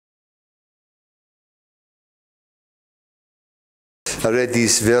I read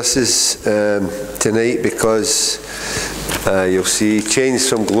these verses tonight because you'll see change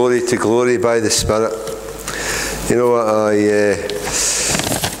from glory to glory by the Spirit. You know,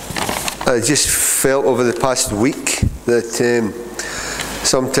 I just felt over the past week that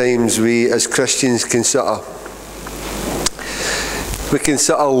sometimes we as Christians can sort of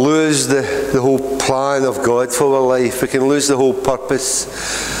lose the whole plan of God for our life. We can lose the whole purpose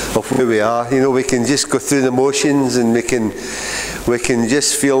of who we are. You know, we can just go through the motions, and we can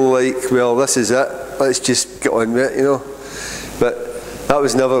just feel like, well, this is it. Let's just get on with it, you know. But that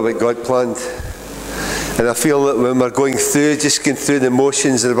was never what God planned. And I feel that when we're going through the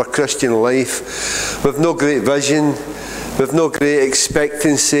motions of our Christian life, with no great vision, with no great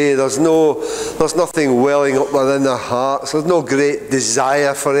expectancy, there's nothing welling up within our hearts, there's no great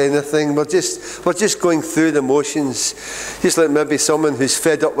desire for anything. We're just going through the motions, just like maybe someone who's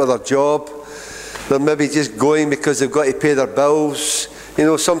fed up with their job. They're maybe just going because they've got to pay their bills. You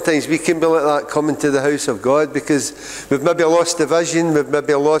know, sometimes we can be like that coming to the house of God because we've maybe lost the vision, we've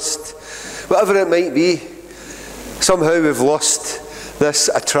maybe lost whatever it might be. Somehow we've lost this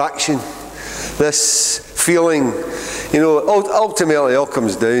attraction, this feeling. You know, ultimately it all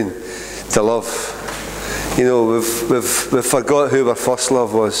comes down to love. You know, we've forgot who our first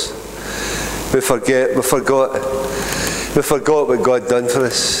love was. We forgot what God done for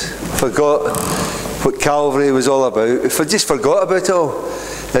us. Forgot what Calvary was all about. We just forgot about it all.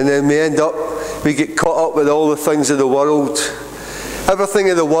 And then we get caught up with all the things of the world. Everything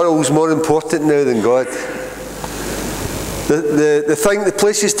in the world is more important now than God. The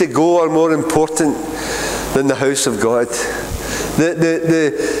places to go are more important than the house of God.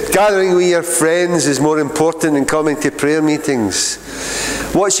 The gathering with your friends is more important than coming to prayer meetings.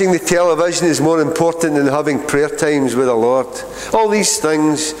 Watching the television is more important than having prayer times with the Lord. All these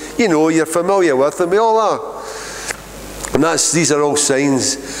things, you know, you're familiar with them. We all are. And these are all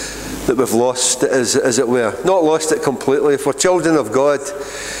signs that we've lost it, as it were. Not lost it completely. If we're children of God,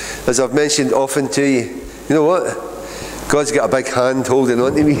 as I've mentioned often to you, you know what? God's got a big hand holding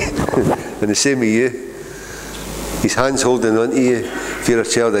on to me. And the same with you. His hand's holding on to you if you're a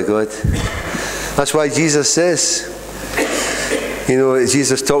child of God. That's why Jesus says, you know,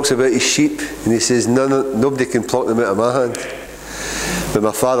 Jesus talks about his sheep, and he says, nobody can pluck them out of my hand. But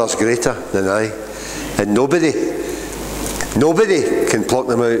my Father's greater than I. And nobody can pluck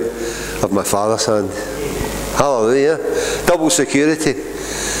them out of my Father's hand. Hallelujah. Double security.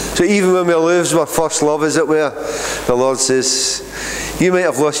 So even when we lose our first love, as it were, the Lord says, you might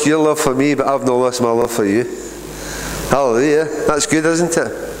have lost your love for me, but I've not lost my love for you. Hallelujah. That's good, isn't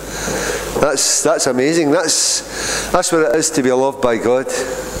it? That's amazing. That's what it is to be loved by God,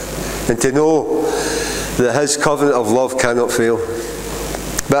 and to know that his covenant of love cannot fail.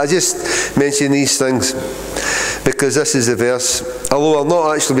 But I just mention these things because this is the verse. Although I'll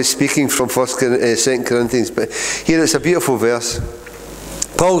not actually be speaking from 2 Corinthians, but here it's a beautiful verse.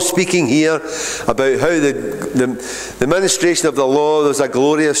 Paul's speaking here about how the ministration of the law, there's a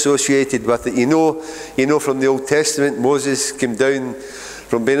glory associated with it. You know from the Old Testament, Moses came down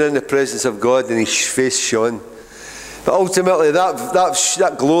from being in the presence of God and his face shone. But ultimately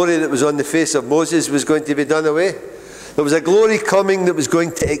that glory that was on the face of Moses was going to be done away. There was a glory coming that was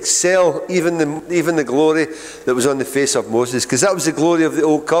going to excel even the glory that was on the face of Moses, because that was the glory of the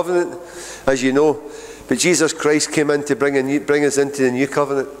Old Covenant, as you know. But Jesus Christ came in to bring us into the new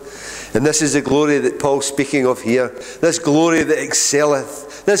covenant. And this is the glory that Paul's speaking of here. This glory that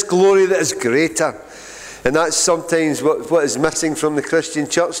excelleth. This glory that is greater. And that's sometimes what is missing from the Christian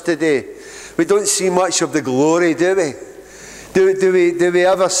church today. We don't see much of the glory, do we? Do we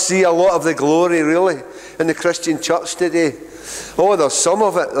ever see a lot of the glory, really, in the Christian church today? Oh, there's some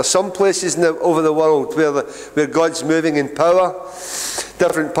of it. There's some places over the world where God's moving in power.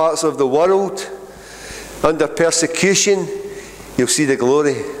 Different parts of the world, under persecution, you'll see the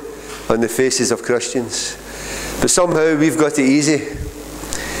glory on the faces of Christians. But somehow we've got it easy.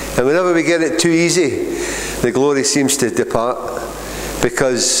 And whenever we get it too easy, the glory seems to depart.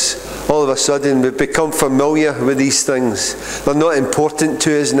 Because all of a sudden we've become familiar with these things. They're not important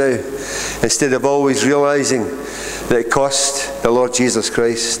to us now. Instead of always realizing that it cost the Lord Jesus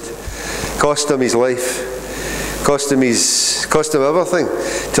Christ. Cost him his life. Cost him everything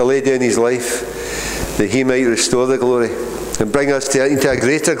to lay down his life, that he might restore the glory and bring us into a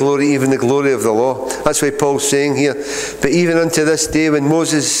greater glory, even the glory of the law. That's why Paul's saying here, but even unto this day when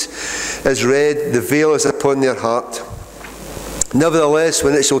Moses is read, the veil is upon their heart. Nevertheless,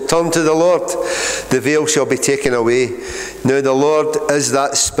 when it shall turn to the Lord, the veil shall be taken away. Now the Lord is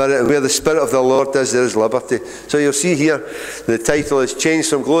that Spirit, and where the Spirit of the Lord is, there is liberty. So you'll see here, the title is Changed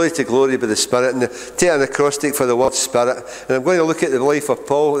from Glory to Glory by the Spirit, and take an acrostic for the word Spirit. And I'm going to look at the life of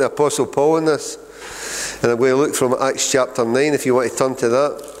Paul, the Apostle Paul in this. And I'm going to look from Acts chapter 9, if you want to turn to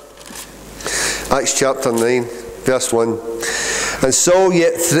that. Acts chapter 9, verse 1. And Saul,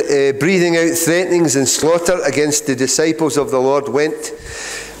 yet breathing out threatenings and slaughter against the disciples of the Lord, went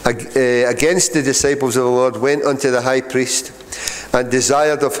unto the high priest, and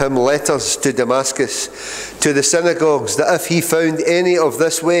desired of him letters to Damascus, to the synagogues, that if he found any of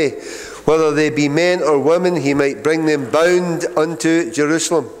this way, whether they be men or women, he might bring them bound unto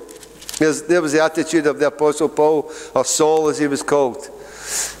Jerusalem. There was the attitude of the Apostle Paul, or Saul as he was called.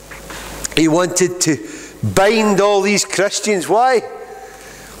 He wanted to bind all these Christians. Why?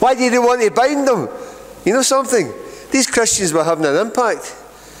 Why did he want to bind them? You know something? These Christians were having an impact,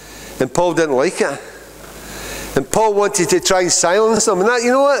 and Paul didn't like it. And Paul wanted to try and silence them. And that,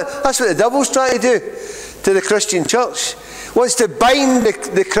 you know what? That's what the devil's trying to do to the Christian church. He wants to bind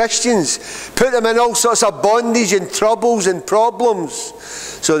the Christians, put them in all sorts of bondage and troubles and problems,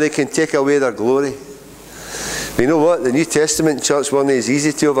 so they can take away their glory. But you know what? The New Testament church wasn't as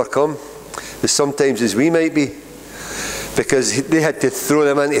easy to overcome as sometimes as we might be, because they had to throw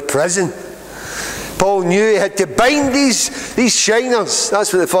them into prison. Paul knew he had to bind these shiners.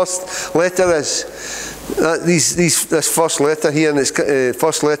 That's what the first letter is. This first letter here, and it's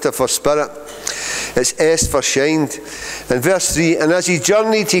first letter for spirit. It's S for shined. And verse 3, and as he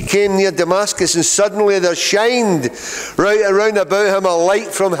journeyed, he came near Damascus, and suddenly there shined right around about him a light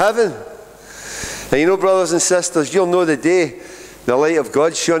from heaven. And you know, brothers and sisters, you'll know the day the light of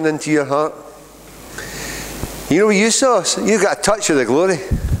God shone into your heart. You know what you saw? You got a touch of the glory.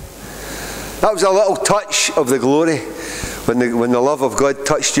 That was a little touch of the glory when the love of God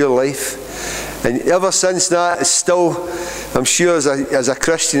touched your life. And ever since that, it's still, I'm sure as a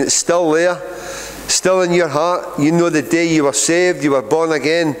Christian, it's still there, still in your heart. You know the day you were saved, you were born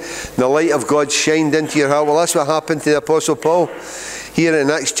again, the light of God shined into your heart. Well, that's what happened to the Apostle Paul here in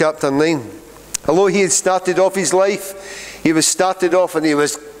Acts chapter 9. Although he had started off his life, he was started off and he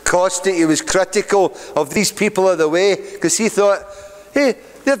was caustic, he was critical of these people of the way, because he thought, hey,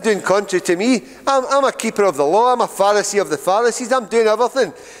 they're doing contrary to me. I'm a keeper of the law, I'm a Pharisee of the Pharisees, I'm doing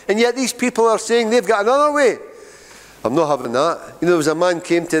everything. And yet these people are saying they've got another way. I'm not having that. You know, there was a man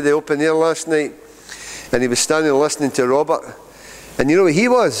came to the open air last night, and he was standing listening to Robert. And you know what he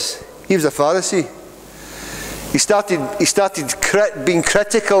was? He was a Pharisee. He started being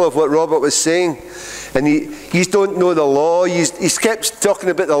critical of what Robert was saying. And he don't know the law. He kept talking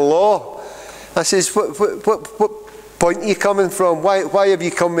about the law. I says, what point are you coming from? Why have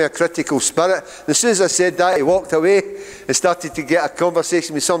you come with a critical spirit? And as soon as I said that, he walked away and started to get a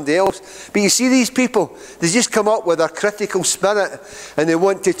conversation with somebody else. But you see these people, they just come up with a critical spirit, and they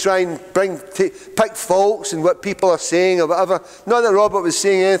want to try and pick faults in what people are saying or whatever. Not that Robert was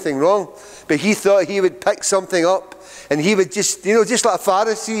saying anything wrong, but he thought he would pick something up. And he would just, you know, just like a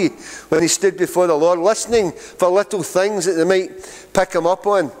Pharisee when he stood before the Lord, listening for little things that they might pick him up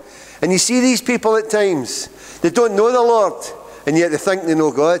on. And you see these people at times, they don't know the Lord, and yet they think they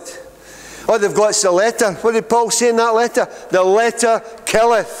know God. Oh, they've got the letter. What did Paul say in that letter? The letter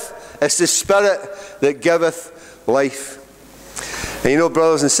killeth. It's the spirit that giveth life. And you know,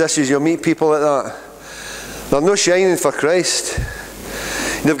 brothers and sisters, you'll meet people like that. They're no shining for Christ.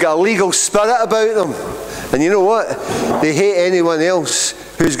 They've got a legal spirit about them. And you know what? They hate anyone else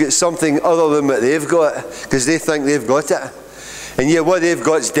who's got something other than what they've got, because they think they've got it. And yet what they've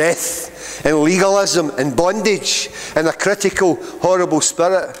got is death and legalism and bondage and a critical, horrible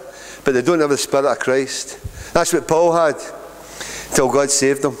spirit. But they don't have the spirit of Christ. That's what Paul had until God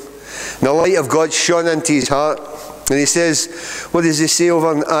saved him. And the light of God shone into his heart. And he says, what does he say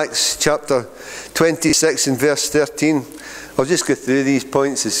over in Acts chapter 26 and verse 13? I'll just go through these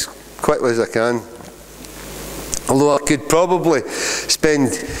points as quickly as I can. Although I could probably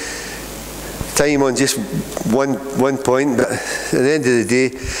spend time on just one point, but at the end of the day,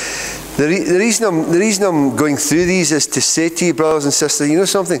 the reason I'm going through these is to say to you, brothers and sisters, you know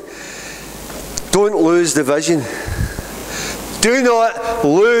something? Don't lose the vision. Do not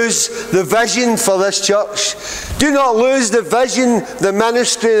lose the vision for this church. Do not lose the vision, the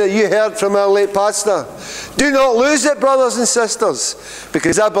ministry that you heard from our late pastor. Do not lose it, brothers and sisters,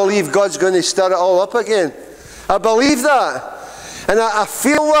 because I believe God's going to stir it all up again. I believe that. And I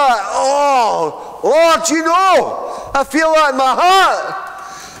feel that. Oh, Lord, you know, I feel that in my heart.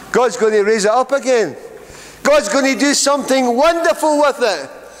 God's going to raise it up again. God's going to do something wonderful with it.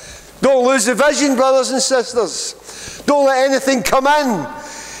 Don't lose the vision, brothers and sisters. Don't let anything come in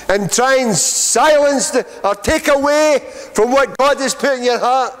and try and silence or take away from what God has put in your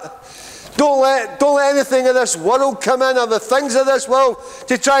heart. Don't let anything of this world come in, or the things of this world,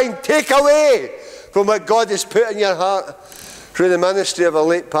 to try and take away from what God has put in your heart through the ministry of a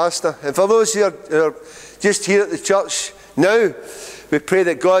late pastor. And for those who are just here at the church now, we pray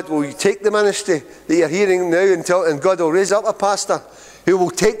that God will take the ministry that you're hearing now, and God will raise up a pastor who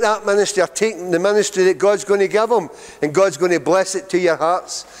will take that ministry, or take the ministry that God's going to give him, and God's going to bless it to your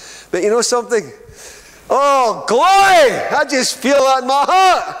hearts. But you know something? Oh, glory! I just feel that in my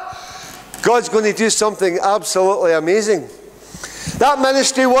heart. God's going to do something absolutely amazing. That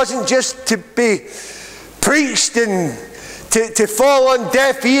ministry wasn't just to be preached and to fall on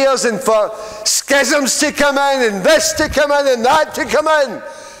deaf ears, and for schisms to come in, and this to come in, and that to come in.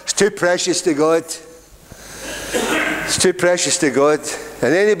 It's too precious to God. It's too precious to God.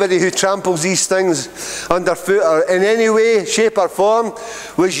 And anybody who tramples these things underfoot, or in any way, shape or form,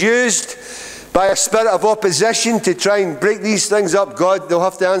 was used by a spirit of opposition to try and break these things up, they'll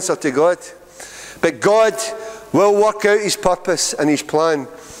have to answer to God. But God will work out his purpose and his plan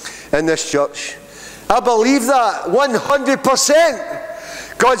in this church. I believe that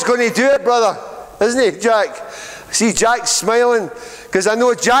 100%. God's going to do it, brother. Isn't he, Jack? I see Jack smiling, because I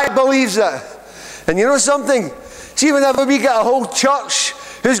know Jack believes it. And you know something? See, whenever we get a whole church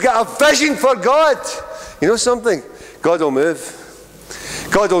who's got a vision for God, you know something? God will move.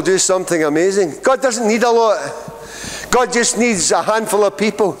 God will do something amazing. God doesn't need a lot. God just needs a handful of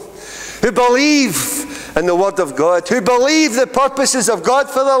people who believe in the Word of God, who believe the purposes of God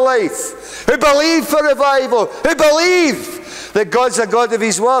for their life, who believe for revival, who believe that God's a God of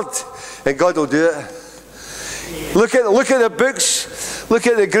his Word, and God will do it. Look at the books. Look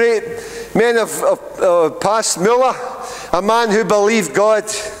at the great men of past. Muller, a man who believed God.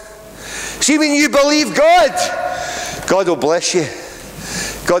 See, when you believe God, God will bless you.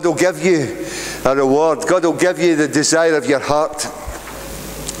 God will give you a reward. God will give you the desire of your heart.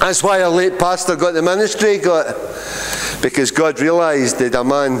 That's why a late pastor got the ministry he got, because God realised that a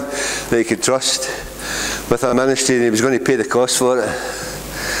man that he could trust with a ministry, and he was going to pay the cost for it.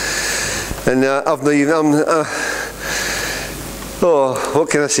 And what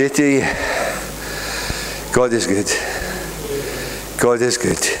can I say to you? God is good. God is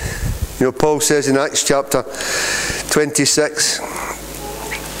good. You know, Paul says in Acts chapter 26,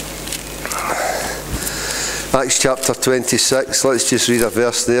 Acts chapter 26, let's just read a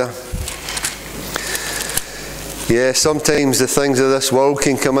verse there. Yeah, sometimes the things of this world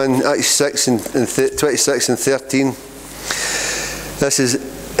can come in. Acts 6 and 26 and 13.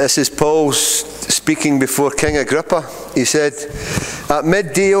 This is Paul speaking before King Agrippa. He said, "At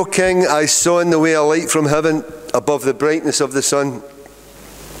midday, O king, I saw in the way a light from heaven above the brightness of the sun,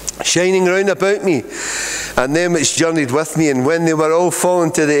 shining round about me, and them which journeyed with me. And when they were all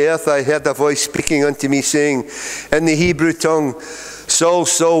fallen to the earth, I heard a voice speaking unto me, saying, in the Hebrew tongue, Saul,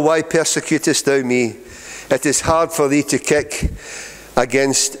 Saul, why persecutest thou me? It is hard for thee to kick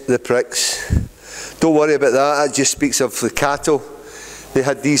against the pricks." Don't worry about that. That just speaks of the cattle. They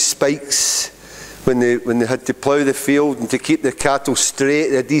had these spikes when they had to plough the field, and to keep the cattle straight,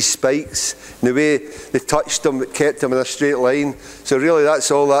 they had these spikes. And the way they touched them, it kept them in a straight line. So really,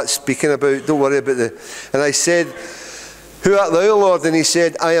 that's all that's speaking about. Don't worry about the... And I said, "Who art thou, Lord?" And he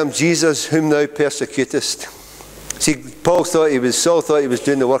said, "I am Jesus, whom thou persecutest." See, Saul thought he was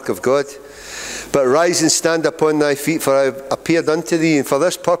doing the work of God. "But rise and stand upon thy feet, for I have appeared unto thee, and for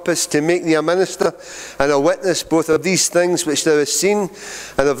this purpose, to make thee a minister and a witness both of these things which thou hast seen,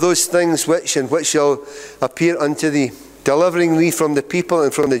 and of those things which shall appear unto thee, delivering thee from the people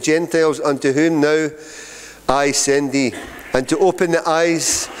and from the Gentiles, unto whom now I send thee, and to open the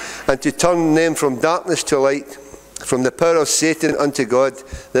eyes, and to turn them from darkness to light, from the power of Satan unto God,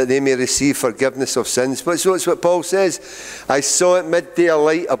 that they may receive forgiveness of sins." But so it's what Paul says. I saw at midday a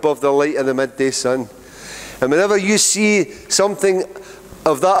light above the light of the midday sun. And whenever you see something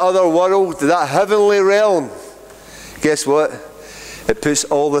of that other world, that heavenly realm, guess what? It puts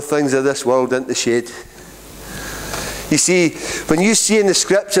all the things of this world into shade. You see, when you see in the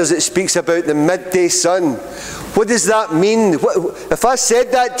scriptures it speaks about the midday sun, what does that mean? If I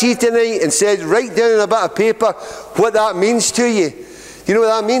said that to you tonight and said, write down on a bit of paper what that means to you, you know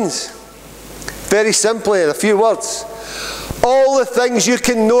what that means? Very simply, in a few words. All the things you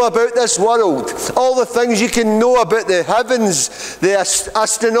can know about this world, all the things you can know about the heavens, the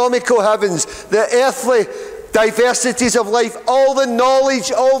astronomical heavens, the earthly diversities of life, all the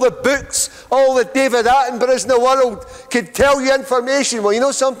knowledge, all the books, all the David Attenboroughs in the world can tell you information. Well, you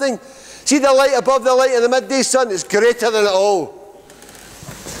know something? See the light above the light of the midday sun? It's greater than it all.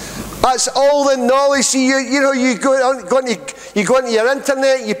 That's all the knowledge. See, you go into your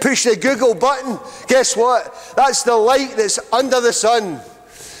internet, you push the Google button. Guess what? That's the light that's under the sun.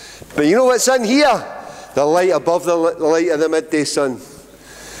 But you know what's in here? The light above the light of the midday sun.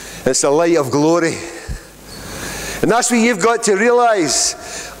 It's the light of glory. And that's what you've got to realise.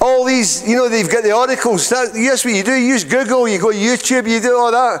 All these, they've got the oracles. That's what you do. You use Google, you go to YouTube, you do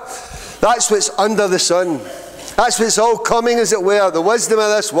all that. That's what's under the sun. That's what's all coming, as it were, the wisdom of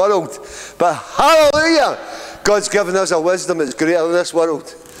this world. But hallelujah, God's given us a wisdom that's greater than this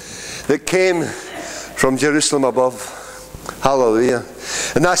world, that came from Jerusalem above. Hallelujah.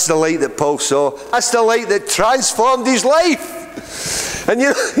 And that's the light that Paul saw. That's the light that transformed his life. And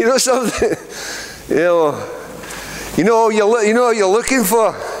you know something? You know what you're looking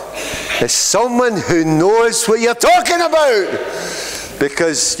for? Is someone who knows what you're talking about.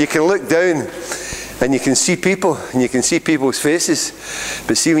 Because you can look down and you can see people, and you can see people's faces.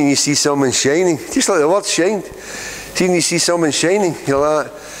 But see, when you see someone shining, just like the word shined, see, when you see someone shining, you're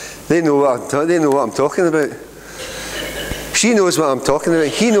like, they know what I'm talking about. She knows what I'm talking about.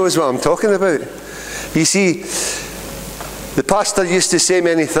 He knows what I'm talking about. You see, the pastor used to say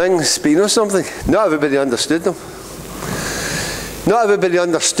many things, but you know something? Not everybody understood them. Not everybody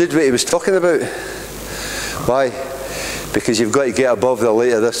understood what he was talking about. Why? Because you've got to get above the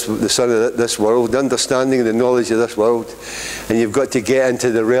light of the sun of this world, the understanding and the knowledge of this world, and you've got to get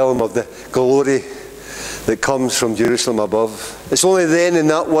into the realm of the glory that comes from Jerusalem above. It's only then in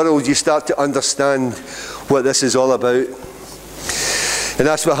that world you start to understand what this is all about. And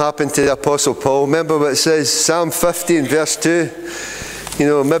that's what happened to the Apostle Paul. Remember what it says, Psalm 50 and verse 2.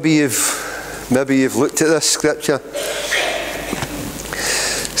 Maybe you've looked at this scripture.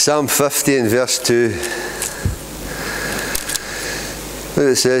 Psalm 50 and verse 2.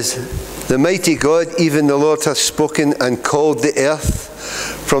 It says, the mighty God, even the Lord, hath spoken and called the earth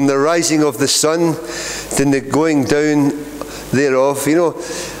from the rising of the sun to the going down thereof.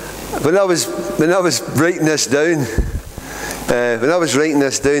 When I was writing this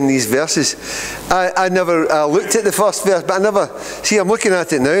down, these verses, I never looked at the first verse, but I'm looking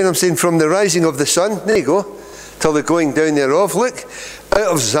at it now and I'm saying from the rising of the sun, there you go, till the going down thereof. Look,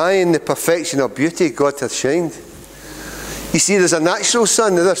 out of Zion the perfection of beauty God hath shined. You see, there's a natural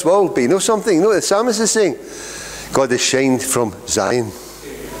sun in this world, but you know something? You know what the psalmist is saying? God has shined from Zion.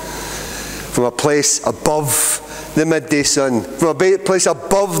 From a place above the midday sun. From a place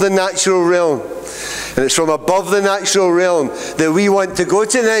above the natural realm. And it's from above the natural realm that we want to go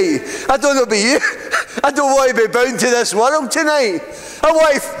tonight. I don't know about you. I don't want to be bound to this world tonight. I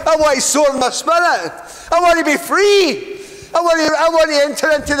want to soar in my spirit. I want to be free. I want to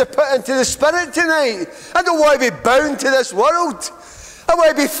enter into the spirit tonight. I don't want to be bound to this world. I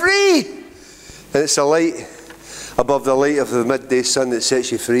want to be free. And it's a light above the light of the midday sun that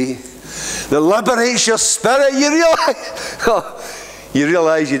sets you free. That liberates your spirit. You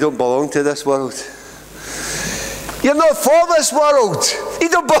realise you don't belong to this world. You're not for this world. You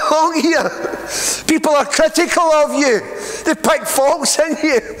don't belong here. People are critical of you. They pick faults in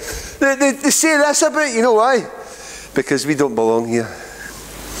you. They say this about you. You know why? Because we don't belong here.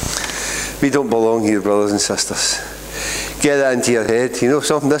 We don't belong here, brothers and sisters. Get that into your head. You know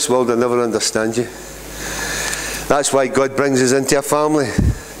something? This world will never understand you. That's why God brings us into a family.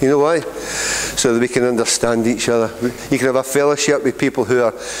 You know why? So that we can understand each other. You can have a fellowship with people who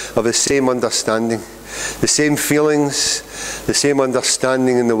are of the same understanding, the same feelings, the same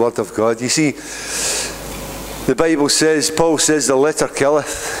understanding in the Word of God. You see, the Bible says, Paul says, the letter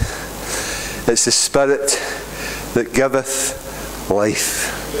killeth. It's the Spirit that giveth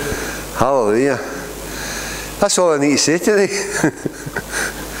life. Hallelujah. That's all I need to say today.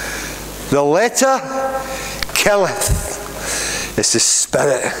 The letter killeth. It's the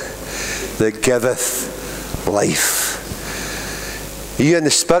Spirit that giveth life. Are you in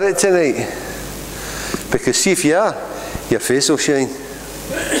the Spirit tonight? Because see, if you are, your face will shine.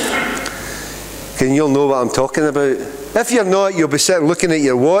 And you'll know what I'm talking about. If you're not, you'll be sitting looking at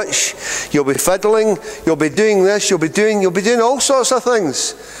your watch, you'll be fiddling, you'll be doing this, you'll be doing all sorts of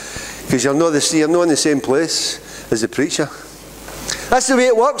things. Because you're not in the same place as the preacher. That's the way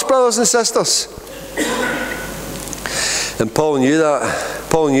it works, brothers and sisters. And Paul knew that.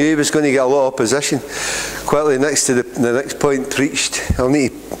 Paul knew he was going to get a lot of opposition. Quickly, next to the next point preached. I'll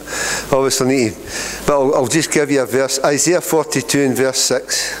just give you a verse. Isaiah 42 and verse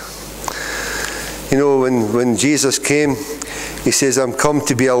 6. You know, when Jesus came, he says, I'm come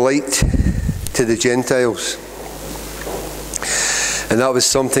to be a light to the Gentiles. And that was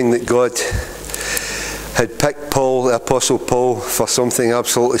something that God had picked Paul, the Apostle Paul, for something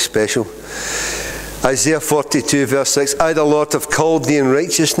absolutely special. Isaiah 42 verse 6, I the Lord have called thee in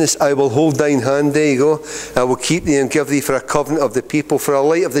righteousness, I will hold thine hand, there you go. I will keep thee and give thee for a covenant of the people, for a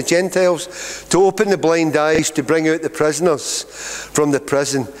light of the Gentiles, to open the blind eyes, to bring out the prisoners from the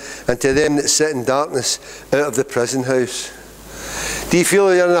prison, and to them that sit in darkness out of the prison house. Do you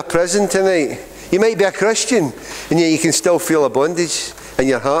feel you're in a prison tonight? You might be a Christian, and yet you can still feel a bondage in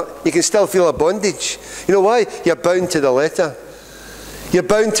your heart. You can still feel a bondage. You know why? You're bound to the letter. You're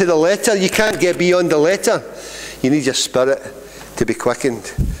bound to the letter. You can't get beyond the letter. You need your spirit to be quickened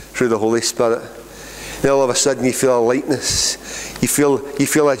through the Holy Spirit. Then all of a sudden you feel a lightness. You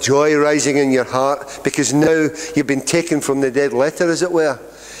feel a joy rising in your heart, because now you've been taken from the dead letter, as it were.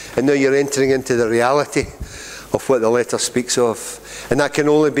 And now you're entering into the reality of what the letter speaks of. And that can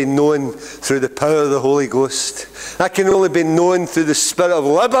only be known through the power of the Holy Ghost. That can only be known through the Spirit of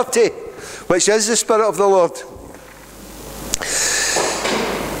liberty, which is the Spirit of the Lord.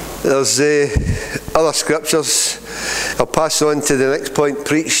 There's other scriptures. I'll pass on to the next point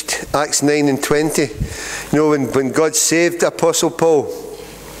preached, Acts 9 and 20. You know, when God saved the Apostle Paul,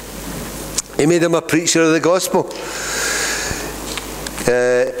 he made him a preacher of the gospel.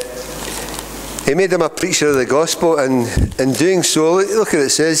 He made him a preacher of the gospel, and in doing so, look what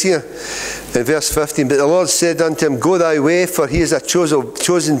it says here in verse 15. But the Lord said unto him, Go thy way, for he is a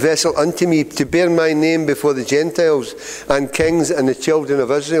chosen vessel unto me, to bear my name before the Gentiles and kings and the children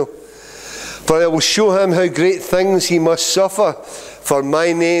of Israel. For I will show him how great things he must suffer for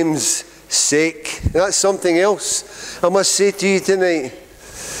my name's sake. And that's something else I must say to you tonight.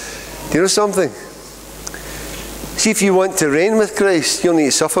 Do you know something? See, if you want to reign with Christ, you'll need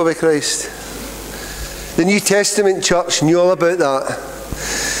to suffer with Christ. The New Testament church knew all about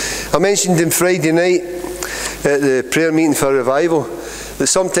that. I mentioned on Friday night at the prayer meeting for revival that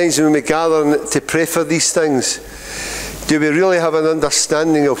sometimes when we gather to pray for these things, do we really have an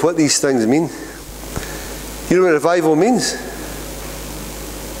understanding of what these things mean? You know what revival means?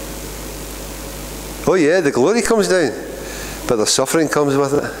 Oh yeah, the glory comes down, but the suffering comes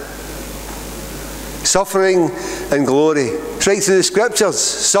with it. Suffering and glory. It's right through the scriptures.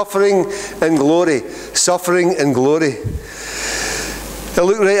 Suffering and glory. Suffering and glory. Now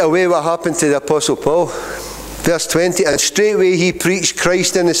look right away what happened to the Apostle Paul. Verse 20, and straightway he preached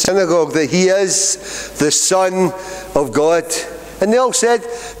Christ in the synagogue, that he is the Son of God. And they all said,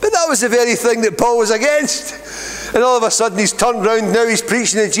 but that was the very thing that Paul was against. And all of a sudden he's turned round, now he's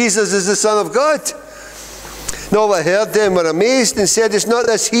preaching that Jesus is the Son of God. And all that heard them were amazed and said, is not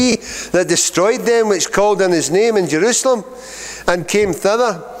this he that destroyed them which called on his name in Jerusalem, and came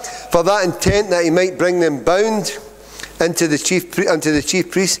thither for that intent, that he might bring them bound unto the chief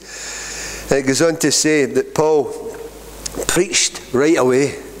priests? And it goes on to say that Paul preached right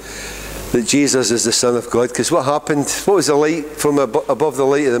away that Jesus is the Son of God. Because what happened? What was the light from above the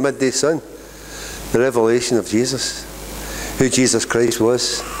light of the midday sun? The revelation of Jesus, who Jesus Christ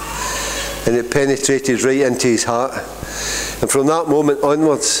was. And it penetrated right into his heart. And from that moment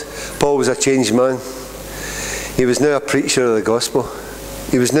onwards, Paul was a changed man. He was now a preacher of the gospel.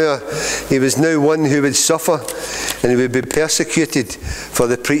 He was now one who would suffer, and he would be persecuted for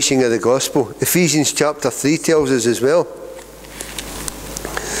the preaching of the gospel. Ephesians chapter 3 tells us as well.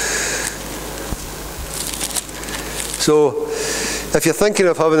 So, if you're thinking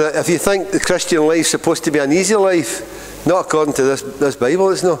of if you think the Christian life is supposed to be an easy life, not according to this Bible,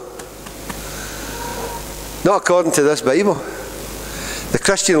 it's not. Not according to this Bible. The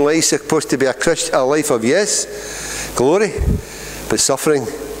Christian life is supposed to be a life of, yes, glory, but suffering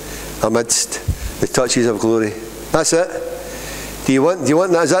amidst the touches of glory. That's it. Do you want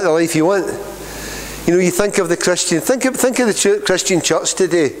that? Is that the life you want? You know, you think of the Christian, think of the Christian church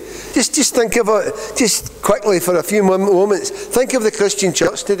today. Just think of it, just quickly for a few moments. Think of the Christian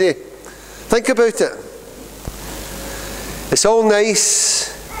church today. Think about it. It's all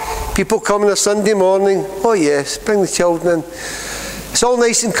nice. People come on a Sunday morning. Oh yes, bring the children in. It's all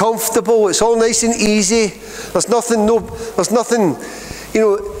nice and comfortable. It's all nice and easy. There's nothing,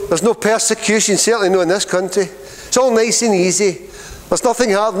 there's no persecution, certainly not in this country. It's all nice and easy. There's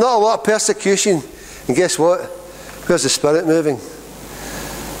nothing hard, not a lot of persecution. And guess what? Where's the Spirit moving?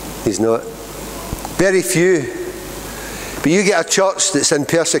 He's not. Very few. But you get a church that's in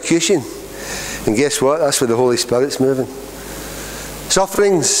persecution, and guess what? That's where the Holy Spirit's moving.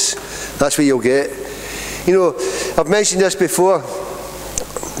 Sufferings, that's what you'll get. You know, I've mentioned this before.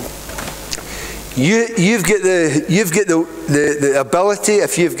 You've got the ability,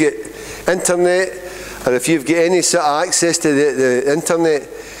 if you've got internet, or if you've got any sort of access to the internet,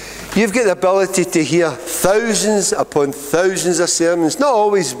 you've got the ability to hear thousands upon thousands of sermons, not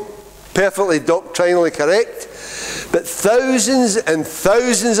always perfectly doctrinally correct, but thousands and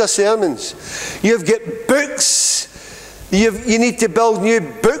thousands of sermons. You've got books. You need to build new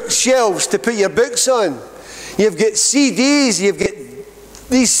bookshelves to put your books on. You've got CDs. You've got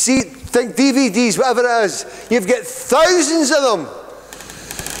these DVDs, whatever it is. You've got thousands of them.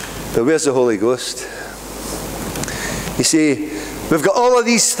 But where's the Holy Ghost? You see, we've got all of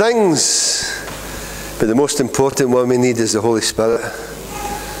these things, but the most important one we need is the Holy Spirit.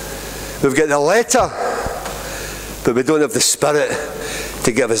 We've got the letter, but we don't have the Spirit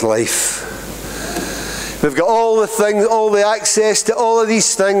to give us life. We've got all the things, all the access to all of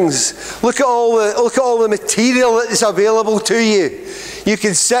these things. Look at all the material that is available to you. You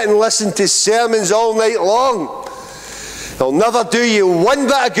can sit and listen to sermons all night long. It'll never do you one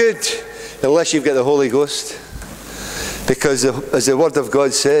bit of good unless you've got the Holy Ghost. Because as the Word of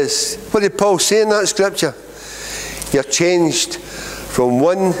God says, what did Paul say in that scripture? You're changed from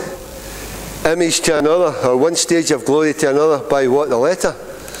one image to another, or one stage of glory to another, by what? The letter?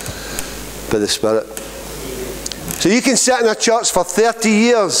 By the Spirit. So you can sit in a church for 30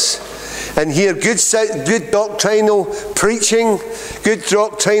 years and hear good doctrinal preaching, good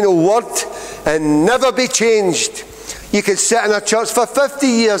doctrinal word, and never be changed. You can sit in a church for 50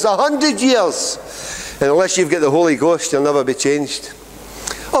 years, 100 years, and unless you've got the Holy Ghost, you'll never be changed.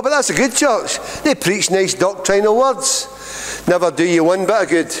 Oh, but that's a good church. They preach nice doctrinal words. Never do you one bit of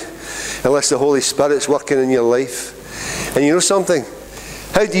good unless the Holy Spirit's working in your life. And you know something?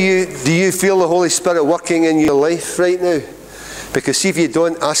 How do you feel the Holy Spirit working in your life right now? Because see, if you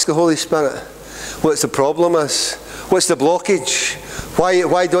don't, ask the Holy Spirit what's the problem is. What's the blockage?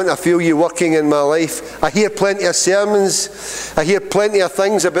 Why don't I feel you working in my life? I hear plenty of sermons. I hear plenty of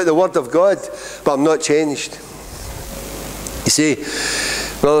things about the Word of God, but I'm not changed. You see,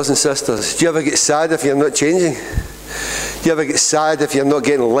 brothers and sisters, do you ever get sad if you're not changing? Do you ever get sad if you're not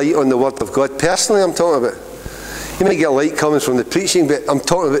getting light on the Word of God? Personally, I'm talking about. You might get light coming from the preaching, but I'm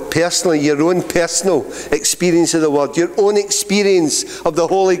talking about personally, your own personal experience of the Word, your own experience of the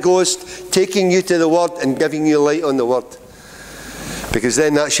Holy Ghost taking you to the Word and giving you light on the Word. Because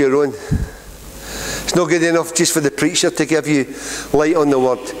then that's your own. It's not good enough just for the preacher to give you light on the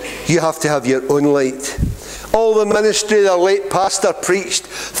Word. You have to have your own light. All the ministry the late pastor preached,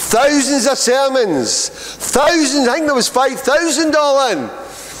 thousands of sermons, thousands, I think there was 5,000 all in.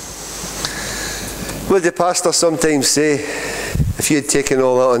 What did the pastor sometimes say? If you had taken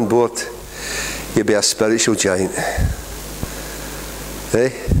all that on board, you'd be a spiritual giant. Eh?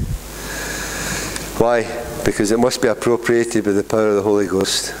 Why? Because it must be appropriated by the power of the Holy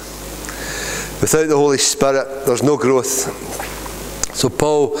Ghost. Without the Holy Spirit, there's no growth. So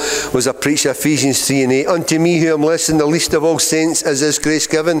Paul was a preacher, Ephesians 3:8. Unto me, who am less than the least of all saints, as is grace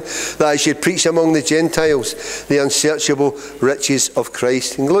given, that I should preach among the Gentiles the unsearchable riches of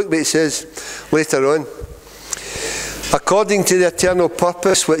Christ. And look what it says later on. According to the eternal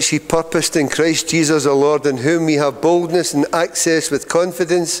purpose which he purposed in Christ Jesus our Lord, in whom we have boldness and access with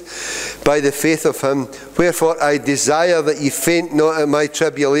confidence by the faith of him. Wherefore I desire that ye faint not at my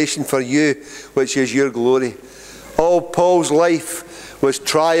tribulation for you, which is your glory. All Paul's life was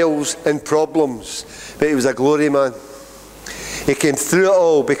trials and problems, but he was a glory man. He came through it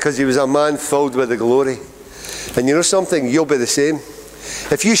all because he was a man filled with the glory. And you know something? You'll be the same.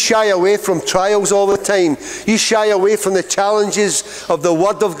 If you shy away from trials all the time, you shy away from the challenges of the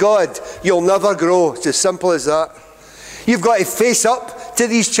Word of God, you'll never grow. It's as simple as that. You've got to face up to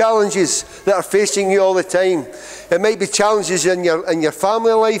these challenges that are facing you all the time. It might be challenges in your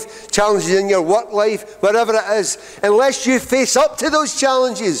family life, challenges in your work life, whatever it is. Unless you face up to those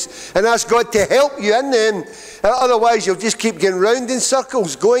challenges and ask God to help you in them, otherwise you'll just keep going round in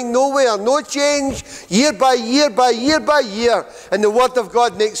circles, going nowhere, no change, year by year by year by year. And the Word of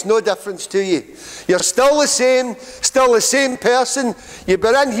God makes no difference to you. You're still the same person. You've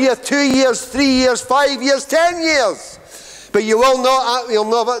been in here 2 years, 3 years, 5 years, 10 years. But you'll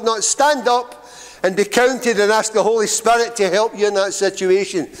not stand up and be counted and ask the Holy Spirit to help you in that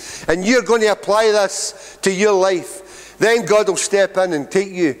situation. And you're going to apply this to your life. Then God will step in and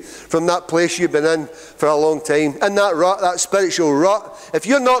take you from that place you've been in for a long time. In that rut, that spiritual rut. If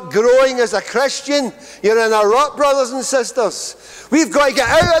you're not growing as a Christian, you're in a rut, brothers and sisters. We've got to get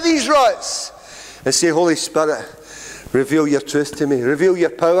out of these ruts and say, Holy Spirit, reveal your truth to me. Reveal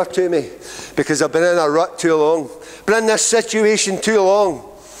your power to me. Because I've been in a rut too long. Been in this situation too long.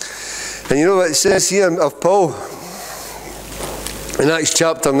 And you know what it says here of Paul? In Acts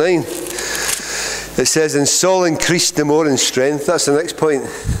chapter 9. It says, and Saul increased the more in strength. That's the next point.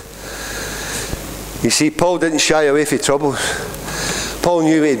 You see, Paul didn't shy away from troubles. Paul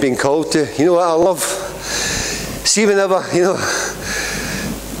knew what he'd been called to. You know what I love? See, whenever,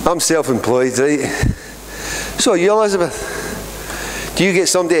 I'm self-employed, right? So you, Elizabeth, do you get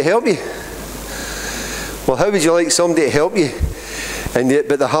somebody to help you? Well, how would you like somebody to help you,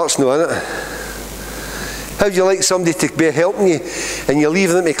 but the heart's not in it? How would you like somebody to be helping you, and you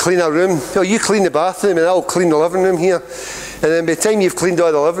leave them to clean a room? Oh, you clean the bathroom, and I'll clean the living room here. And then by the time you've cleaned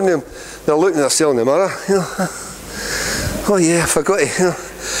all the living room, they're looking at themselves in the mirror. Oh yeah, I forgot to,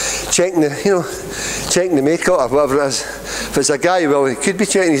 checking the makeup or whatever it is. If it's a guy, well, he could be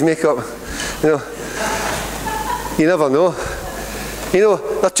checking his makeup. You never know.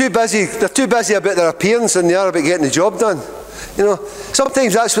 They're too busy about their appearance than they are about getting the job done.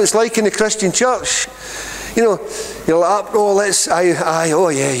 Sometimes that's what it's like in the Christian church. You're like, oh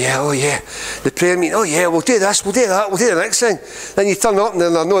yeah. The prayer meeting, oh yeah, we'll do this, we'll do that, we'll do the next thing. Then you turn up and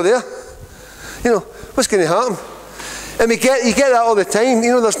then they're not there. What's going to happen? And you get that all the time.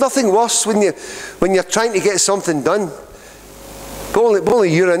 There's nothing worse when you're trying to get something done, but only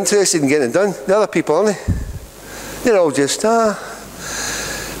you're interested in getting it done. The other people aren't. They're all just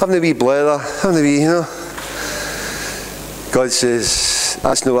having a wee blather, having a wee, God says,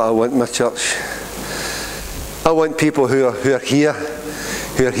 that's not what I want in my church. I want people who are here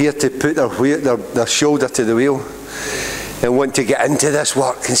to put their shoulder to the wheel and want to get into this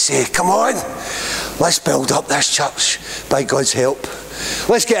work and say, come on, let's build up this church by God's help.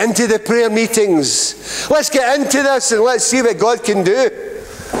 Let's get into the prayer meetings. Let's get into this and let's see what God can do.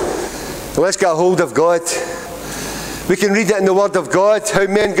 And let's get a hold of God. We can read it in the Word of God, how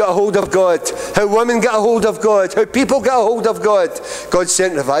men got a hold of God, how women got a hold of God, how people got a hold of God. God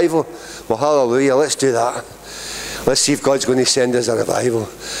sent revival. Well, hallelujah, let's do that. Let's see if God's going to send us a revival.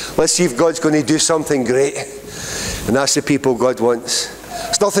 Let's see if God's going to do something great. And that's the people God wants.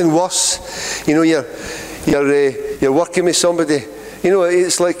 It's nothing worse. You're working with somebody.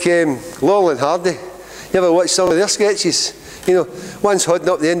 It's like Laurel and Hardy. You ever watch some of their sketches? One's holding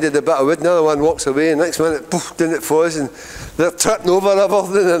up the end of the bit of wood, another one walks away, and next minute, poof, down it falls, and they're tripping over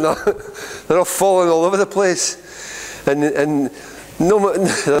everything, and they're all falling all over the place. And they're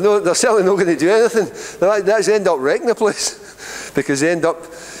certainly not going to do anything. They actually end up wrecking the place because they end up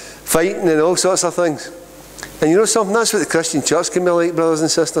fighting and all sorts of things. And something? That's what the Christian church can be like, brothers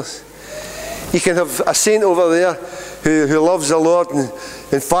and sisters. You can have a saint over there who loves the Lord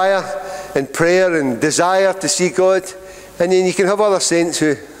and fire and prayer and desire to see God. And then you can have other saints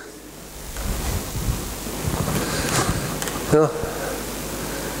who,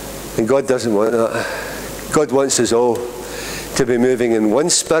 and God doesn't want that. God wants us all to be moving in one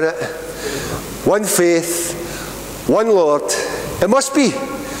spirit, one faith, one Lord. It must be.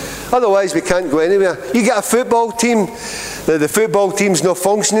 Otherwise we can't go anywhere. You get a football team, the football team's not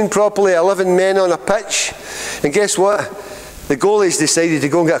functioning properly, 11 men on a pitch, and guess what? The goalie's decided to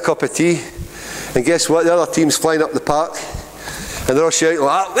go and get a cup of tea, and guess what? The other team's flying up the park, and they're all shouting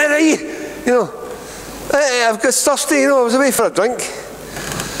like, where are you? Hey, I've got thirsty, I was away for a drink.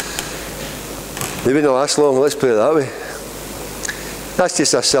 They wouldn't last long, let's put it that way. That's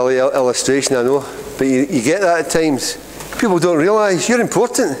just a silly illustration, I know, but you get that at times. People don't realise you're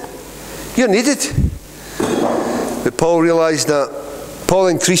important. You're needed. But Paul realised that. Paul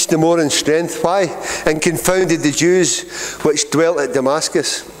increased the more in strength. Why? And confounded the Jews which dwelt at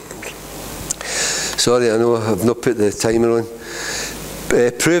Damascus. Sorry, I know I've not put the timer on.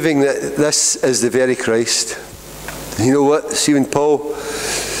 Proving that this is the very Christ. You know what? See, when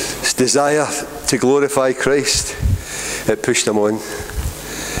Paul's desire to glorify Christ, it pushed him on.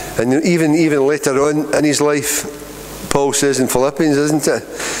 And even later on in his life, Paul says in Philippians, isn't it?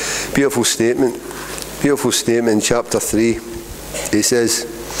 Beautiful statement in chapter 3. He says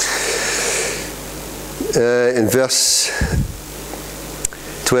in verse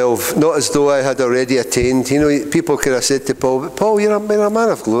 12, not as though I had already attained. People could have said to Paul, but Paul, you're a man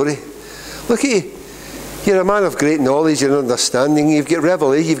of glory. Look at you. You're a man of great knowledge and understanding. You've got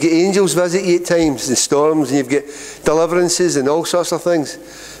revelation. You've got angels visit you at times and storms, and you've got deliverances and all sorts of things.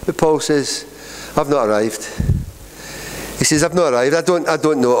 But Paul says, I've not arrived. He says, I've not arrived. I don't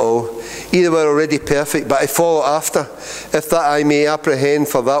know it all. Either we're already perfect, but I follow after, if that I may apprehend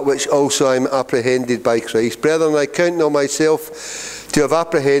for that which also I am apprehended by Christ. Brethren, I count not myself to have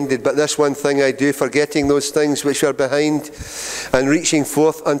apprehended, but this one thing I do, forgetting those things which are behind, and reaching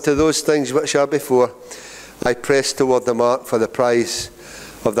forth unto those things which are before, I press toward the mark for the prize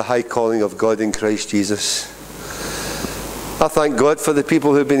of the high calling of God in Christ Jesus. I thank God for the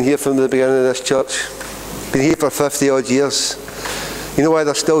people who've been here from the beginning of this church. Been here for 50 odd years. You know why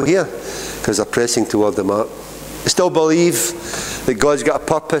they're still here? Because they're pressing toward the mark. They still believe that God's got a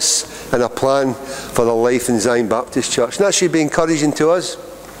purpose and a plan for their life in Zion Baptist Church. And that should be encouraging to us.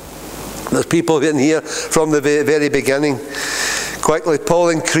 There's people getting here from the very beginning. quickly, Paul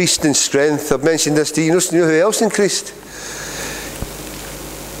increased in strength. I've mentioned this to you. You know who else increased?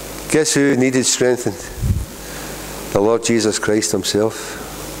 Guess who needed strengthened? The Lord Jesus Christ himself.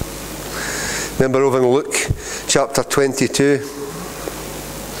 Remember over in Luke chapter 22.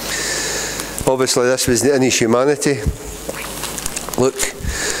 Obviously this was in his humanity. Luke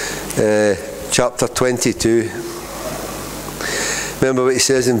chapter 22. Remember what he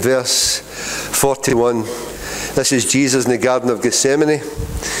says in verse 41. This is Jesus in the Garden of Gethsemane.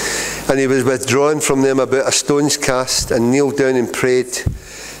 And he was withdrawn from them about a stone's cast and kneeled down and prayed,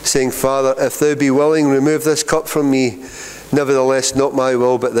 saying, Father, if thou be willing, remove this cup from me. Nevertheless, not my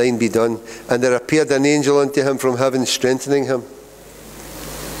will, but thine be done. And there appeared an angel unto him from heaven, strengthening him.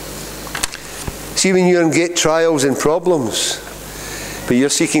 See, when you're in great trials and problems, but you're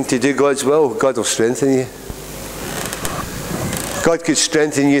seeking to do God's will, God will strengthen you. God could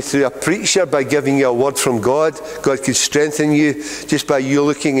strengthen you through a preacher by giving you a word from God. God could strengthen you just by you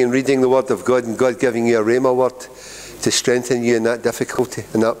looking and reading the Word of God and God giving you a rhema word to strengthen you in that difficulty,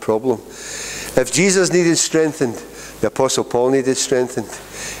 in that problem. If Jesus needed strengthened, the Apostle Paul needed strengthened,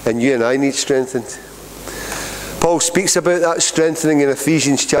 and you and I need strengthened. Paul speaks about that strengthening in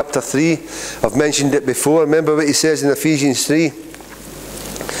Ephesians chapter 3. I've mentioned it before. Remember what he says in Ephesians 3?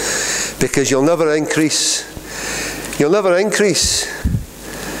 Because you'll never increase. You'll never increase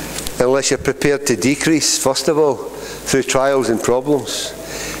unless you're prepared to decrease, first of all, through trials and problems.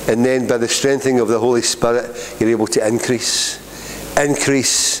 And then by the strengthening of the Holy Spirit, you're able to increase.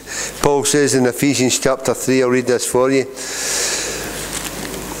 Increase. Paul says in Ephesians chapter 3, I'll read this for you.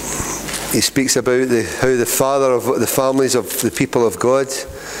 He speaks about how the father of the families of the people of God.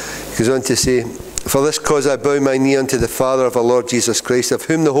 He goes on to say, For this cause I bow my knee unto the Father of our Lord Jesus Christ, of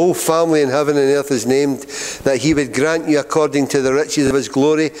whom the whole family in heaven and earth is named, that he would grant you according to the riches of his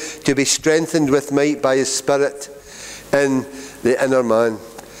glory to be strengthened with might by his Spirit in the inner man.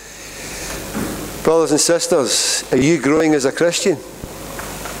 Brothers and sisters, are you growing as a Christian?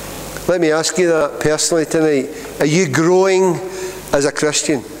 Let me ask you that personally tonight. Are you growing as a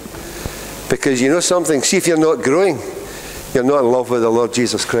Christian? Because you know something, see, if you're not growing, you're not in love with the Lord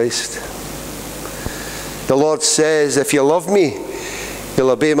Jesus Christ. The Lord says, if you love me,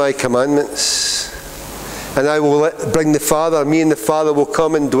 you'll obey my commandments. And I will bring the Father, me and the Father will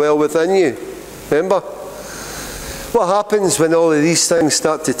come and dwell within you. Remember? What happens when all of these things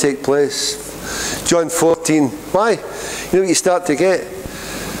start to take place? John 14. Why? You know what you start to get?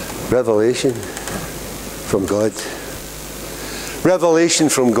 Revelation from God. Revelation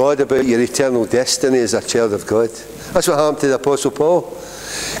from God about your eternal destiny as a child of God. That's what happened to the Apostle Paul.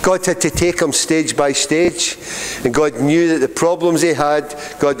 God had to take him stage by stage, and God knew that the problems he had,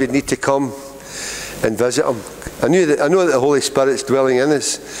 God would need to come and visit him. I know that the Holy Spirit's dwelling in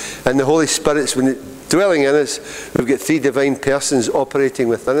us, and the Holy Spirit's dwelling in us. We've got three divine persons operating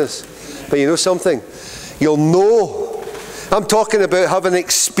within us. But you know something? You'll know. I'm talking about having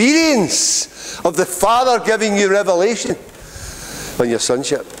experience of the Father giving you revelation on your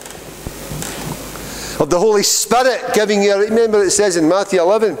sonship. Of the Holy Spirit giving you, remember it says in Matthew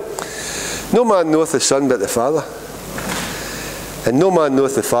 11, no man knoweth the Son but the Father. And no man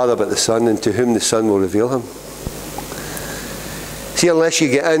knoweth the Father but the Son, and to whom the Son will reveal him. See, unless you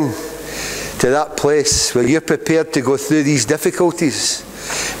get in to that place where you're prepared to go through these difficulties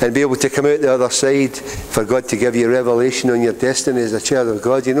and be able to come out the other side for God to give you revelation on your destiny as a child of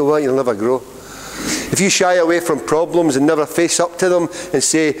God, you know what? You'll never grow. If you shy away from problems and never face up to them and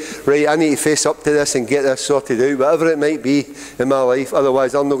say, right, I need to face up to this and get this sorted out, whatever it might be in my life,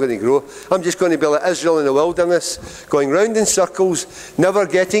 otherwise I'm not going to grow. I'm just going to be like Israel in the wilderness, going round in circles, never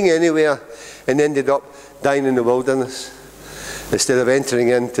getting anywhere, and ended up dying in the wilderness instead of entering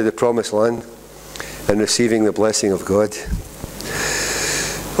into the promised land and receiving the blessing of God.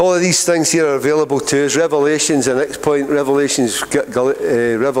 All of these things here are available to us. Revelations, the next point, Galatians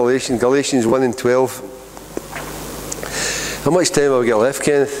 1 and 12. How much time have we got left,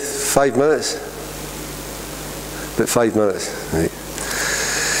 Kenneth? 5 minutes? About 5 minutes. Right.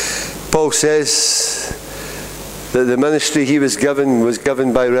 Paul says that the ministry he was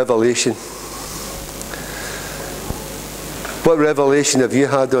given by revelation. What revelation have you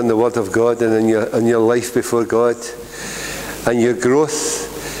had on the Word of God and in your life before God? And your growth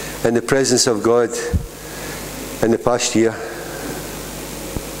in the presence of God in the past year?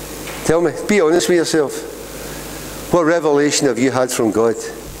 Tell me, be honest with yourself. What revelation have you had from God?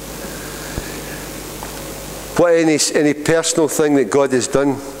 What any personal thing that God has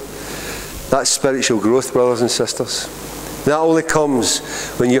done? That's spiritual growth, brothers and sisters. That only comes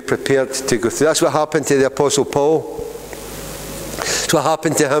when you're prepared to go through. That's what happened to the Apostle Paul. That's It's what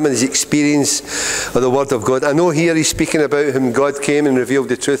happened to him and his experience of the Word of God. I know here he's speaking about him. God came and revealed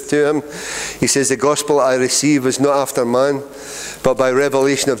the truth to him. He says, the gospel I received was not after man, but by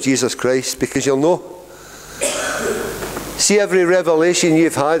revelation of Jesus Christ, because you'll know. See, every revelation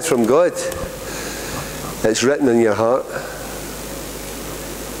you've had from God, it's written in your heart.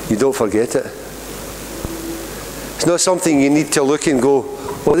 You don't forget it. It's not something you need to look and go,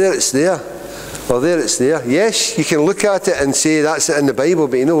 oh, there it's there. Or there it's there. Yes, you can look at it and say that's it in the Bible,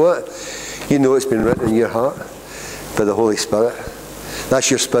 but you know what? You know it's been written in your heart by the Holy Spirit. That's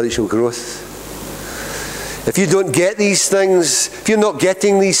your spiritual growth. If you don't get these things, if you're not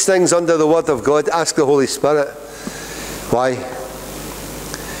getting these things under the Word of God, ask the Holy Spirit. Why?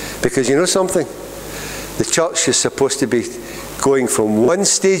 Because you know something? The church is supposed to be going from one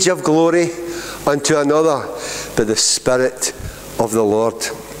stage of glory unto another by the Spirit of the Lord.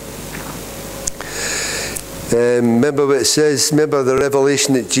 Remember what it says? Remember the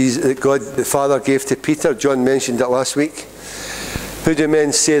revelation that God the Father gave to Peter? John mentioned it last week. Who do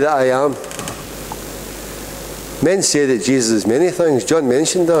men say that I am? Men say that Jesus is many things. John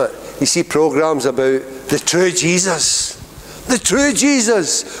mentioned that. You see programs about the true Jesus. The true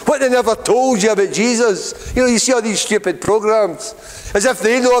Jesus. What they never told you about Jesus. You know, you see all these stupid programs as if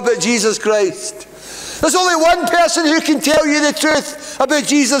they know about Jesus Christ. There's only one person who can tell you the truth about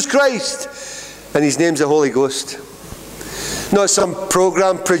Jesus Christ. And his name's the Holy Ghost. Not some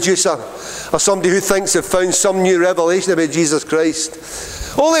program producer or somebody who thinks they've found some new revelation about Jesus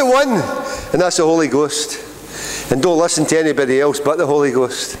Christ. Only one, and that's the Holy Ghost. And don't listen to anybody else but the Holy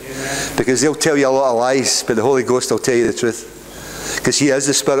Ghost. Because they'll tell you a lot of lies, but the Holy Ghost will tell you the truth. Because he is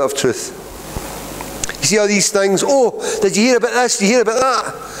the Spirit of truth. You see all these things? Oh, did you hear about this? Did you hear about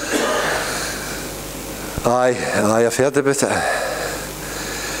that? Aye, I've heard about it.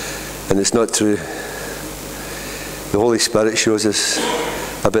 And it's not true. The Holy Spirit shows us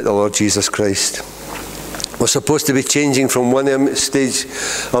about the Lord Jesus Christ. We're supposed to be changing from one stage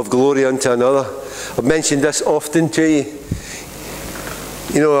of glory unto another. I've mentioned this often to you.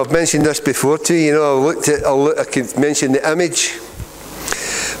 You know, I've mentioned this before to you. You know, I could mention the image.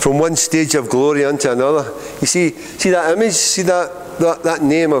 From one stage of glory unto another. You see that image? See that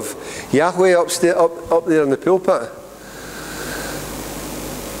name of Yahweh up there in the pulpit?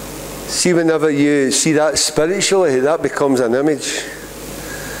 See, whenever you see that spiritually, that becomes an image.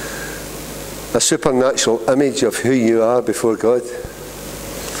 A supernatural image of who you are before God.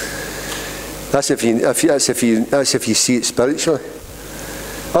 That's if you see it spiritually.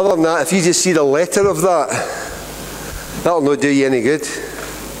 Other than that, if you just see the letter of that, that'll not do you any good.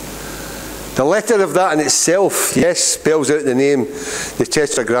 The letter of that in itself, yes, spells out the name, the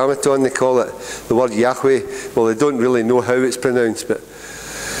tetragrammaton they call it, the word Yahweh. Well, they don't really know how it's pronounced, but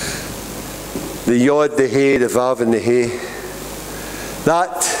the Yod, the He, the Vav and the He.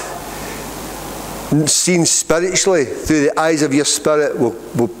 That, seen spiritually, through the eyes of your spirit,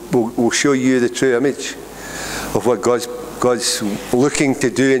 will show you the true image of what God's looking to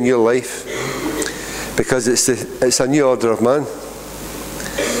do in your life. Because it's a new order of man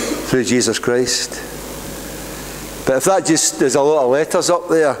through Jesus Christ. But if that just, there's a lot of letters up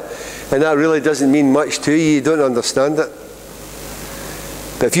there, and that really doesn't mean much to you, you don't understand it.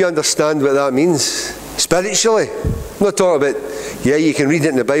 But if you understand what that means, spiritually, I'm not talking about, yeah, you can read it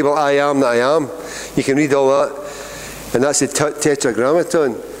in the Bible, I am that I am. You can read all that. And that's the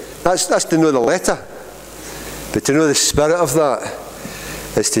tetragrammaton. That's to know the letter. But to know the spirit of that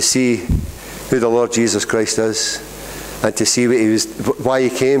is to see who the Lord Jesus Christ is. And to see why he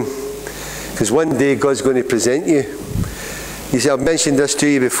came. Because one day God's going to present you. You see, I've mentioned this to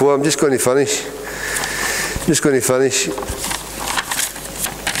you before. I'm just going to finish.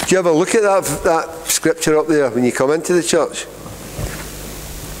 Do you ever look at that scripture up there when you come into the church?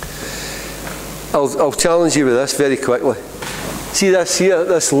 I'll challenge you with this very quickly. See this here,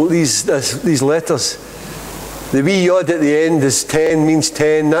 these letters. The wee yod at the end is 10, means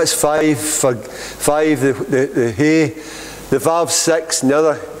 10. That's 5 for 5. The He, the Vav 6, and the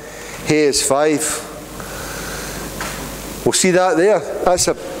other He is 5. Well, see that there?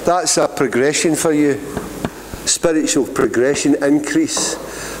 That's a progression for you. Spiritual progression, increase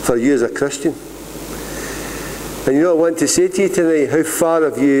for you as a Christian. And you know what I want to say to you tonight? How far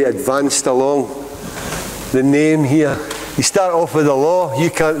have you advanced along the name here? You start off with the law. You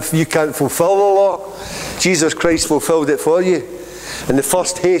can't fulfill the law. Jesus Christ fulfilled it for you. And the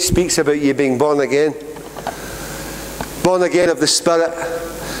first He speaks about you being born again. Born again of the Spirit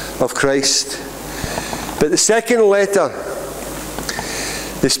of Christ. But the second letter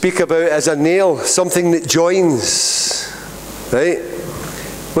they speak about as a nail, something that joins. Right?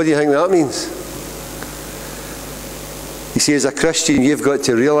 What do you think that means? see, as a Christian, you've got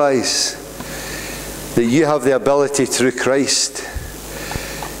to realise that you have the ability through Christ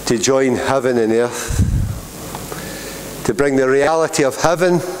to join heaven and earth, to bring the reality of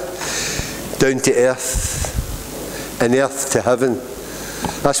heaven down to earth, and earth to heaven.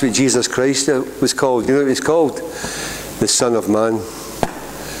 That's what Jesus Christ was called. You know what he was called? The Son of Man.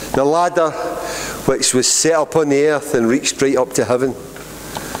 The ladder which was set up on the earth and reached right up to heaven.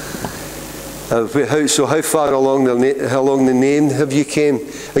 So how far along the name have you came?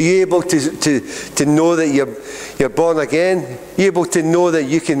 Are you able to know that you're born again? Are you able to know that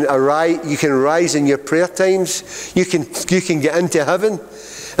you can rise in your prayer times? You can get into heaven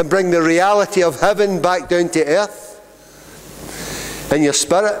and bring the reality of heaven back down to earth in your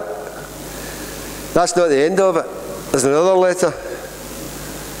spirit. That's not the end of it. There's another letter.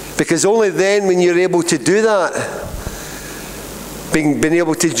 Because only then, when you're able to do that, being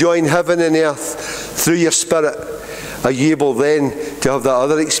able to join heaven and earth through your spirit, are you able then to have that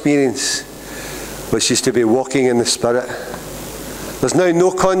other experience, which is to be walking in the Spirit. There's now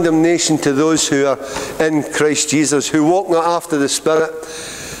no condemnation to those who are in Christ Jesus, who walk not after the Spirit,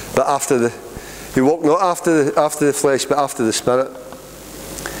 but after the, who walk not after the flesh, but after the Spirit.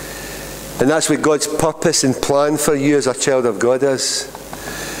 And that's what God's purpose and plan for you as a child of God is.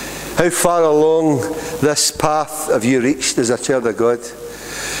 How far along this path have you reached as a child of God?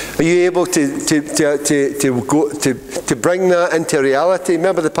 Are you able to bring that into reality?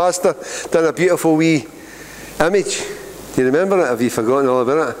 Remember the pastor done a beautiful wee image. Do you remember it? Have you forgotten all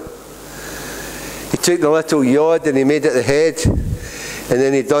about it? He took the little yod and he made it the head, and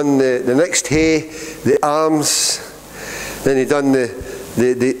then he done the next hay, the arms, then he done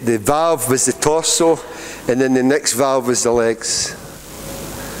the valve was the torso, and then the next valve was the legs.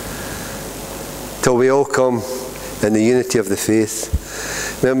 Till we all come in the unity of the faith.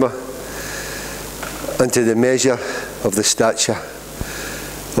 Remember, unto the measure of the stature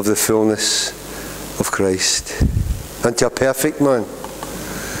of the fullness of Christ. Unto a perfect man.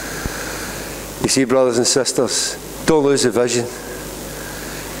 You see, brothers and sisters, don't lose the vision.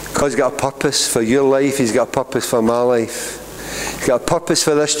 God's got a purpose for your life. He's got a purpose for my life. He's got a purpose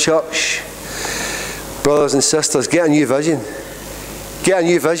for this church. Brothers and sisters, get a new vision. Get a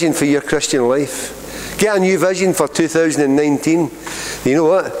new vision for your Christian life. Get a new vision for 2019. You know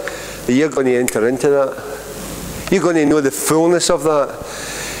what? You're going to enter into that. You're going to know the fullness of that.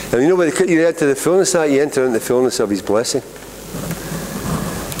 And you know when you enter the fullness of that, you enter into the fullness of His blessing.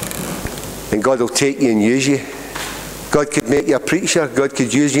 And God will take you and use you. God could make you a preacher. God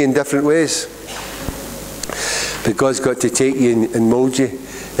could use you in different ways. But God's got to take you and mould you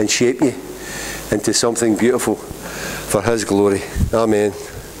and shape you into something beautiful for His glory. Amen.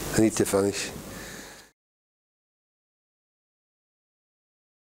 I need to finish.